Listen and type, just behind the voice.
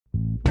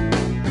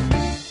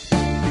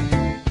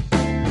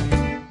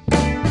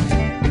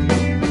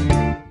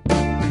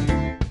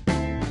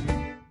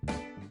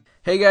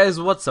Hey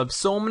guys, what's up?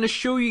 So I'm going to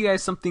show you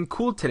guys something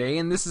cool today,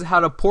 and this is how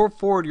to port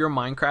forward your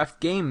Minecraft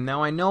game.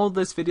 Now I know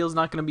this video is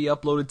not going to be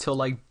uploaded till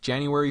like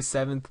January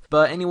 7th,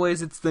 but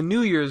anyways, it's the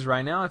New Year's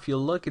right now. If you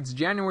look, it's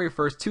January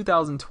 1st,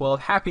 2012.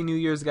 Happy New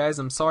Year's, guys.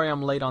 I'm sorry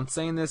I'm late on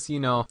saying this. You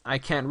know, I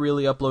can't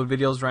really upload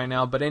videos right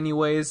now, but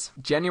anyways,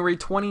 January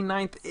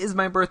 29th is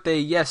my birthday.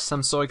 Yes,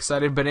 I'm so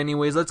excited, but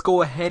anyways, let's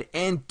go ahead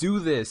and do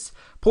this.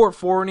 Port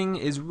forwarding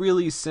is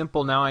really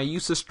simple now. I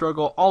used to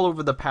struggle all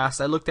over the past.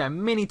 I looked at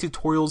many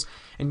tutorials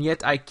and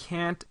yet I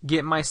can't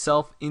get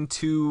myself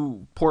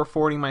into port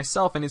forwarding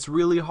myself, and it's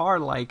really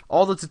hard. Like,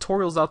 all the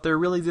tutorials out there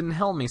really didn't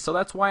help me. So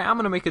that's why I'm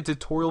going to make a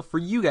tutorial for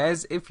you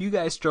guys if you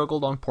guys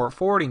struggled on port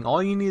forwarding.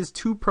 All you need is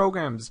 2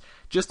 programs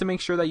just to make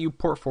sure that you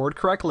port forward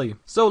correctly.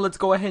 So let's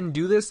go ahead and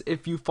do this.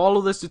 If you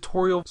follow this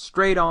tutorial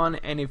straight on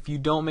and if you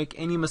don't make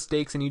any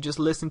mistakes and you just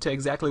listen to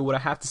exactly what I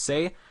have to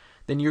say,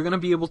 then you're going to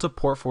be able to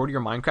port forward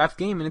your Minecraft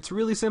game, and it's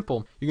really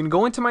simple. You're going to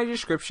go into my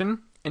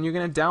description and you're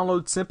going to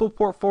download Simple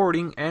Port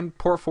Forwarding and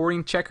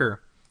PortChecker.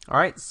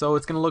 Alright, so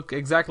it's going to look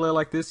exactly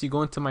like this. You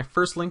go into my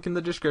first link in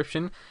the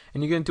description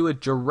and you're going to do a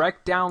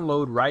direct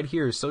download right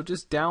here. So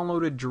just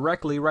download it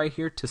directly right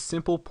here to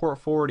Simple Port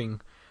Forwarding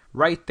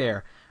right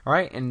there.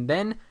 Alright, and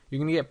then you're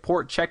going to get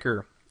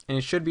PortChecker, and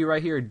it should be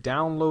right here.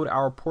 Download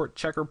our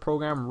PortChecker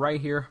program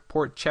right here.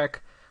 PortCheck,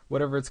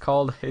 whatever it's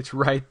called, it's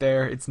right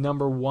there. It's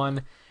number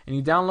 1. And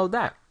you download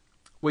that.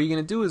 What you're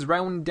going to do is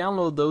right when you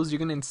download those, you're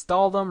going to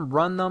install them,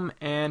 run them,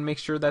 and make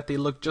sure that they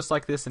look just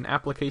like this, an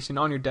application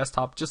on your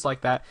desktop, just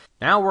like that.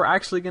 Now we're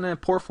actually going to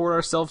port forward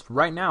ourselves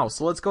right now.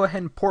 So let's go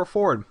ahead and port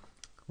forward.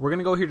 We're going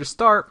to go here to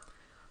start,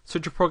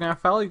 search your program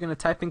file, you're going to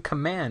type in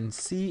command,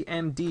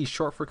 CMD,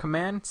 short for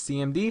command,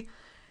 CMD,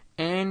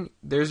 and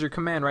there's your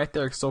command right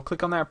there. So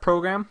click on that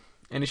program,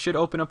 and it should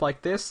open up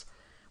like this.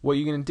 What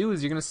you're going to do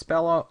is you're going to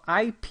spell out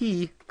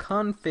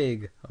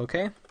ipconfig,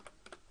 okay?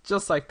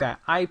 Just like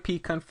that,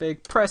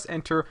 ipconfig, press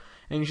enter,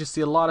 and you should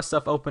see a lot of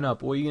stuff open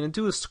up. What you're going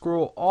to do is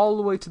scroll all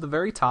the way to the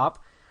very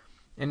top,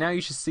 and now you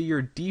should see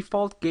your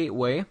default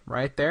gateway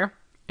right there,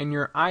 and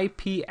your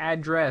IP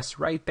address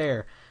right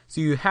there.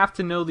 So you have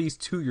to know these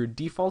two, your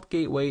default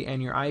gateway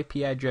and your IP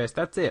address.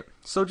 That's it.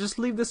 So just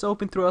leave this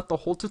open throughout the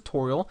whole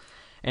tutorial,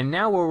 and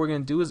now what we're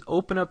going to do is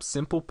open up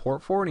Simple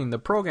Port Forwarding, the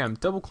program.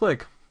 Double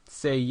click,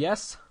 say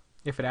yes.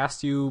 If it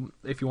asks you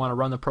if you want to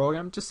run the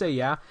program, just say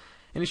yeah.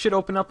 And it should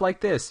open up like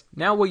this.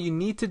 Now what you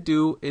need to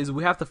do is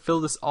we have to fill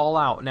this all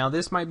out. Now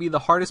this might be the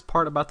hardest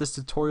part about this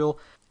tutorial.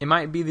 It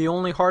might be the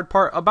only hard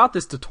part about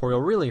this tutorial,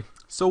 really.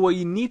 So what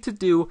you need to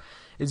do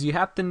is you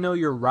have to know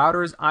your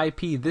router's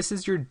IP. This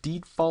is your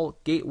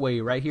default gateway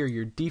right here,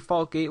 your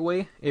default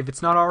gateway. If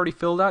it's not already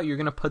filled out, you're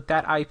going to put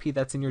that IP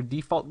that's in your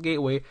default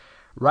gateway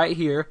right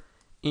here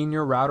in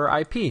your router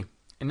IP.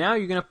 And now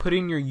you're going to put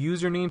in your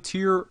username to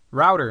your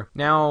router.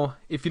 Now,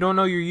 if you don't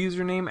know your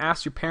username,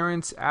 ask your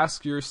parents,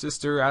 ask your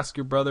sister, ask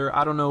your brother.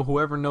 I don't know,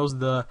 whoever knows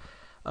the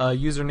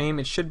username.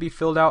 It should be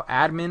filled out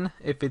admin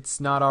if it's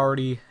not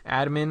already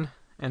admin.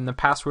 And the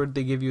password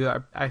they give you,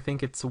 I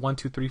think it's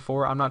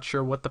 1234. I'm not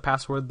sure what the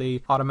password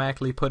they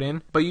automatically put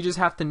in. But you just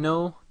have to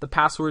know the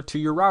password to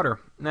your router.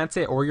 And that's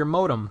it, or your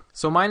modem.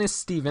 So mine is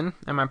Steven,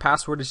 and my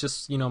password is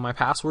just, you know, my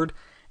password.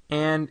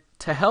 And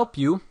to help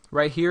you,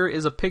 right here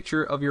is a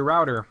picture of your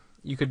router.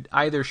 You could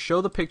either show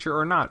the picture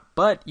or not,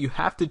 but you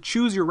have to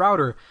choose your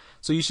router.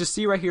 So you should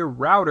see right here,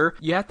 router.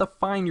 You have to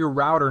find your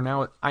router.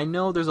 Now, I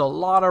know there's a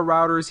lot of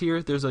routers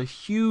here. There's a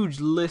huge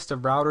list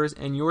of routers,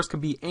 and yours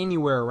could be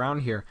anywhere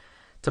around here.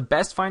 To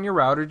best find your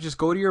router, just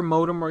go to your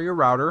modem or your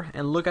router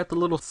and look at the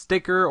little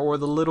sticker or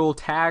the little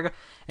tag,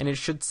 and it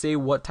should say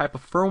what type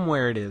of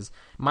firmware it is.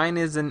 Mine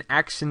is an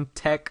Action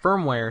Tech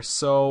firmware,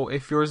 so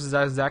if yours is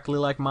exactly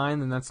like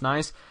mine, then that's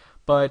nice.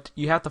 But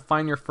you have to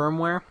find your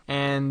firmware,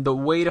 and the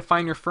way to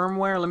find your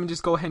firmware, let me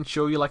just go ahead and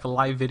show you like a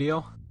live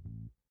video.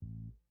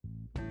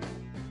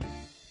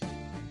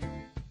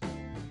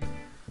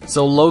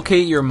 So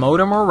locate your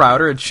modem or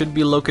router. It should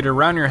be located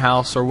around your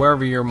house or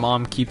wherever your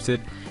mom keeps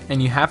it,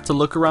 and you have to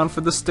look around for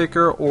the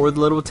sticker or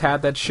the little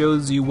tab that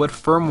shows you what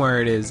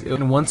firmware it is.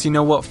 And once you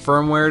know what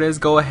firmware it is,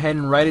 go ahead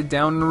and write it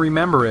down and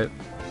remember it.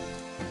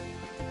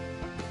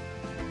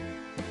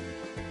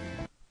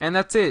 And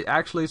that's it.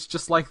 Actually, it's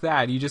just like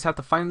that. You just have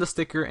to find the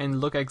sticker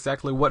and look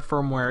exactly what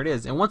firmware it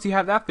is. And once you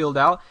have that filled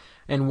out,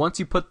 and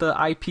once you put the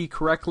IP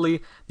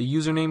correctly, the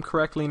username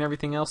correctly, and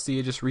everything else, so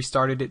you just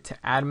restarted it to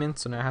admin,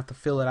 so now I have to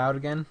fill it out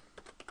again.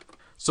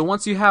 So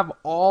once you have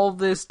all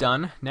this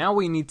done, now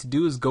what you need to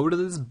do is go to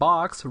this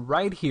box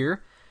right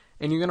here,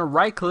 and you're going to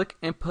right click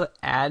and put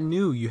add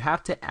new. You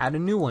have to add a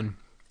new one.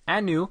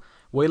 Add new.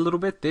 Wait a little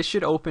bit. This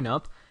should open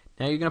up.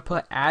 Now you're going to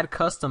put add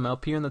custom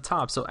up here in the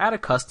top. So add a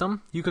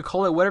custom. You could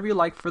call it whatever you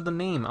like for the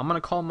name. I'm going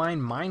to call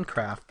mine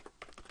Minecraft.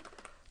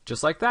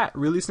 Just like that.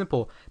 Really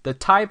simple. The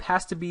type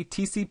has to be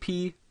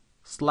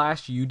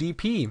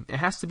TCP/UDP. It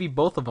has to be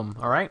both of them.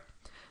 Alright?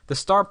 The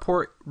start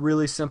port,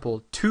 really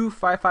simple.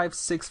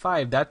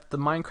 25565. That's the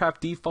Minecraft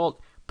default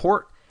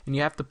port. And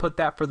you have to put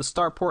that for the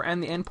start port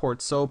and the end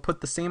port. So put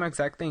the same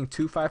exact thing.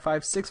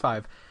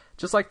 25565.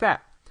 Just like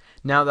that.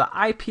 Now the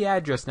IP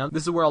address, now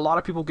this is where a lot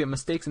of people get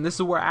mistakes, and this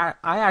is where I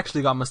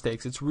actually got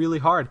mistakes. It's really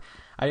hard.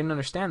 I didn't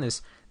understand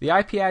this. The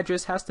IP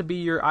address has to be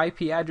your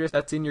IP address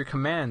that's in your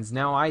commands.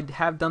 Now I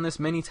have done this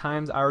many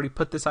times. I already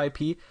put this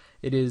IP.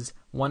 It is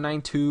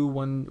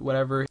 192.1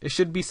 whatever. It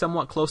should be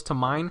somewhat close to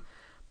mine.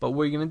 But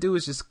what you're going to do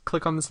is just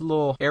click on this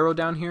little arrow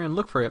down here and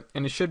look for it.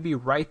 And it should be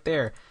right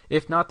there.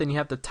 If not, then you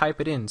have to type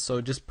it in.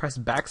 So just press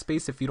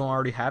backspace if you don't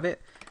already have it.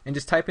 And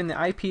just type in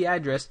the IP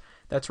address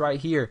that's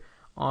right here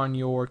on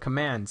your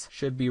commands.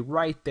 Should be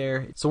right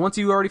there. So once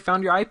you already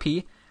found your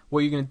IP, what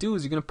you're going to do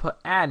is you're going to put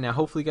add. Now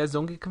hopefully you guys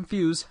don't get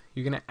confused.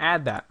 You're going to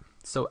add that.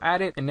 So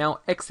add it and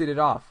now exit it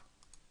off.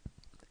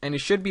 And it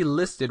should be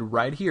listed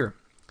right here.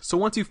 So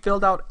once you've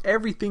filled out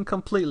everything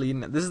completely,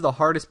 this is the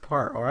hardest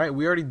part, alright?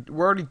 We're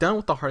already done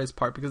with the hardest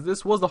part because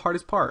this was the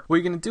hardest part. What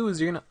you're going to do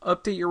is you're going to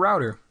update your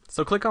router.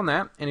 So click on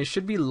that and it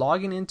should be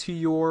logging into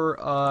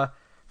your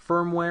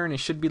firmware, and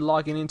it should be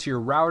logging into your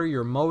router,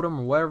 your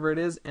modem, or whatever it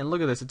is. And look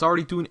at this, it's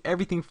already doing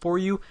everything for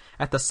you.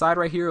 At the side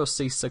right here it'll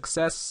say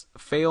success,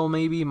 fail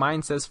maybe.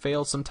 Mine says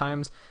fail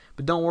sometimes.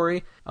 But don't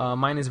worry,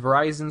 mine is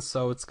Verizon,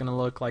 so it's going to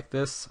look like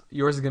this.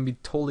 Yours is going to be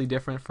totally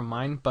different from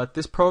mine, but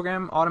this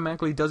program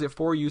automatically does it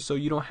for you, so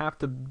you don't have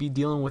to be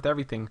dealing with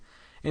everything.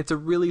 It's a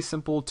really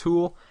simple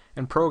tool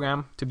and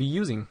program to be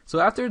using.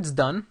 So after it's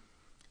done,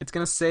 it's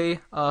going to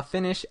say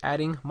finish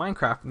adding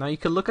Minecraft. Now you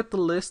can look at the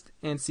list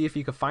and see if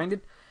you can find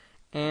it.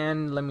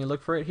 And let me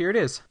look for it. Here it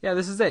is. Yeah,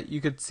 this is it.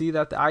 You could see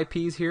that the IP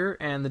is here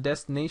and the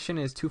destination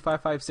is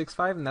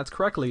 25565, and that's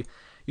correctly.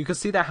 You can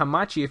see that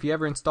Hamachi, if you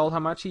ever installed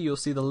Hamachi, you'll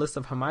see the list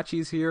of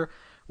Hamachis here,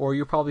 or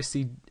you'll probably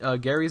see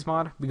Gary's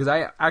mod, because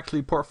I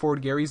actually port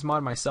forward Gary's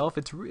mod myself.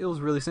 It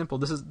was really simple.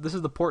 This is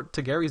the port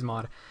to Gary's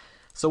mod.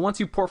 So once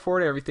you port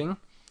forward everything,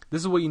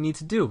 this is what you need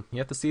to do. You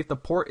have to see if the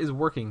port is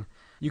working.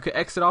 You can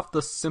exit off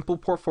the simple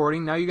port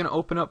forwarding. Now you're going to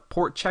open up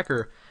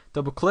PortChecker.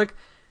 Double click.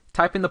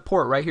 Type in the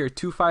port right here,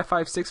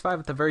 25565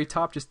 at the very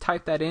top. Just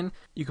type that in.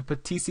 You could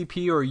put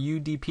TCP or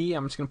UDP.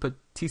 I'm just going to put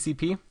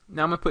TCP.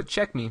 Now I'm going to put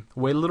check me.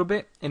 Wait a little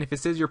bit, and if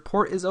it says your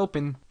port is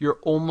open, you're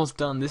almost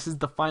done. This is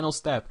the final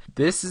step.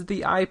 This is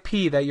the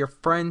IP that your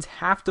friends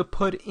have to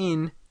put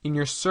in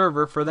your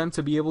server for them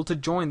to be able to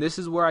join. This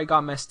is where I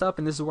got messed up,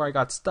 and this is where I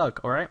got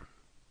stuck, alright?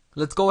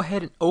 Let's go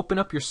ahead and open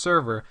up your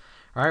server.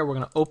 Alright, we're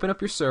going to open up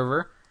your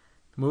server.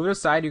 Move it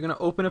aside. You're going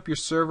to open up your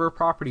server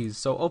properties.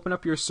 So open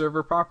up your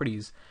server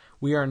properties.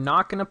 We are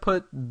not going to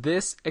put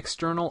this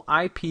external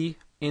IP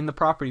in the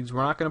properties.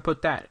 We're not going to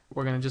put that.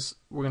 We're going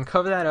to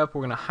cover that up.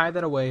 We're going to hide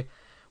that away.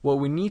 What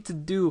we need to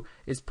do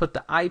is put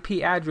the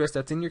IP address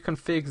that's in your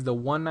configs, the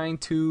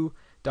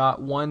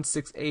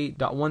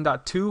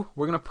 192.168.1.2.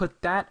 We're going to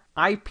put that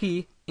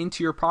IP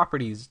into your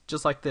properties,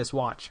 just like this.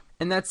 Watch.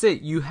 And that's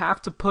it. You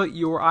have to put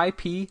your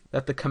IP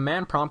that the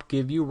command prompt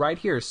give you right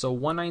here. So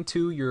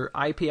 192, your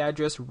IP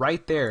address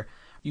right there.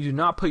 You do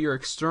not put your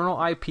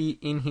external IP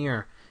in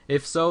here.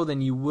 If so,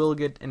 then you will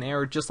get an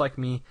error just like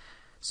me.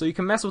 So you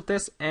can mess with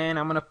this, and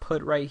I'm going to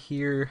put right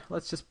here,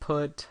 let's just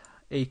put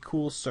a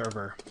cool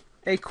server.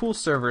 A cool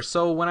server.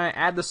 So when I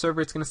add the server,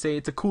 it's going to say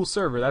it's a cool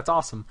server. That's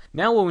awesome.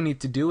 Now what we need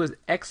to do is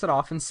exit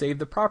off and save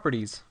the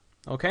properties.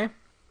 Okay?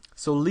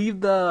 So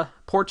leave the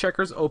port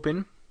checkers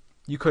open.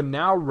 You could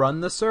now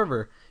run the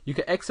server. You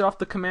can exit off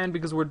the command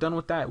because we're done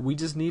with that. We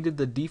just needed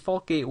the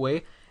default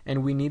gateway,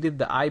 and we needed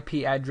the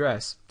IP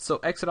address. So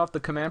exit off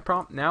the command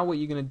prompt. Now what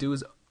you're going to do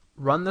is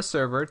run the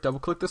server, double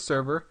click the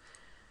server,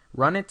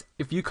 run it.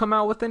 If you come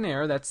out with an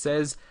error that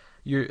says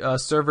your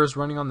server is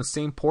running on the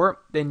same port,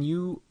 then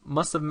you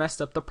must have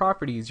messed up the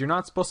properties. You're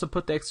not supposed to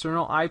put the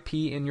external IP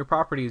in your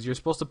properties. You're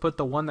supposed to put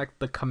the one that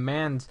the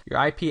commands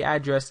your IP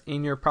address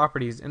in your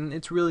properties, and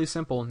it's really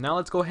simple. Now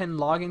let's go ahead and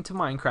log into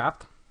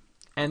Minecraft,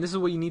 and this is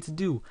what you need to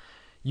do.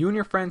 You and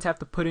your friends have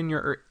to put in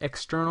your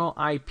external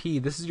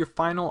IP. This is your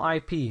final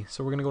IP.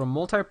 So we're going to go to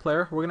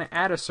multiplayer, we're going to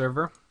add a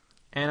server,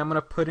 and I'm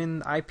going to put in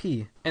the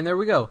IP. And there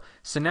we go.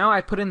 So now I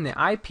put in the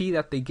IP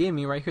that they gave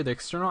me right here, the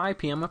external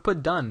IP. I'm going to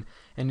put done.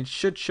 And it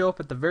should show up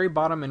at the very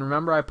bottom. And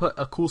remember, I put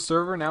a cool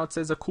server. Now it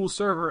says a cool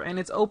server, and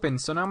it's open.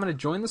 So now I'm going to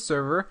join the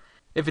server.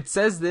 If it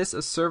says this,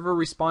 a server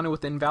responded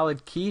with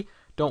invalid key,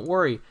 don't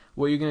worry.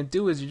 What you're going to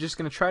do is you're just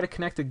going to try to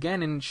connect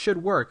again, and it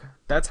should work.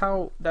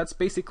 That's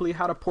basically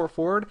how to port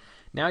forward.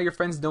 Now your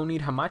friends don't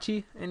need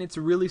Hamachi, and it's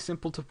really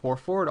simple to port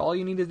forward. All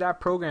you need is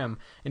that program.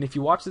 And if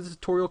you watch the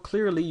tutorial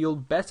clearly, you'll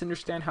best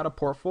understand how to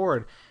port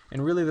forward.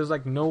 And really, there's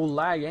like no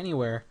lag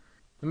anywhere.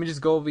 Let me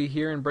just go over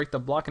here and break the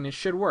block, and it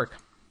should work.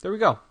 There we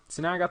go.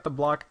 So now I got the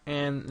block,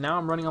 and now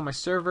I'm running on my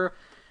server.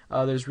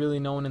 There's really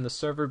no one in the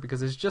server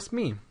because it's just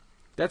me.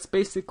 That's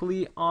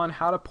basically on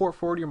how to port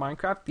forward your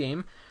Minecraft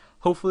game.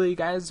 Hopefully you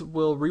guys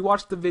will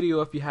rewatch the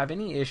video if you have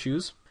any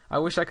issues. I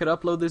wish I could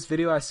upload this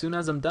video as soon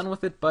as I'm done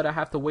with it, but I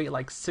have to wait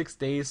like 6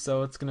 days,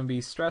 so it's going to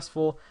be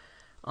stressful.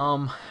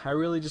 I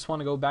really just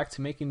want to go back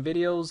to making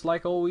videos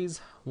like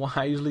always. Well,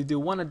 I usually do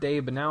one a day,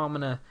 but now I'm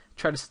going to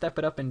try to step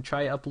it up and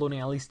try uploading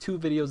at least 2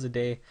 videos a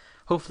day.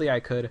 Hopefully I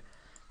could.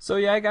 So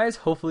yeah guys,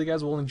 hopefully you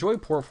guys will enjoy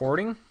port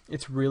forwarding.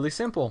 It's really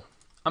simple.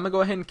 I'm going to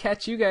go ahead and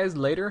catch you guys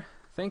later.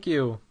 Thank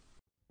you.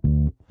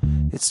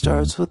 It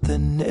starts with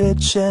an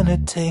itch and a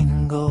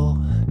tingle,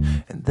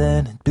 and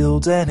then it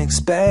builds and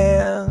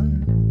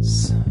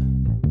expands.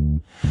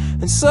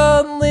 And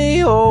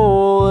suddenly,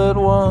 all at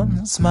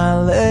once, my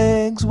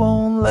legs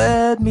won't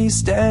let me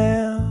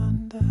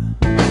stand.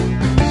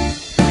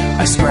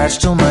 I scratch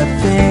till my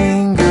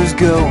fingers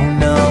go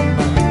numb,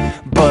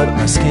 but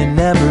my skin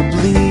never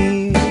bleeds.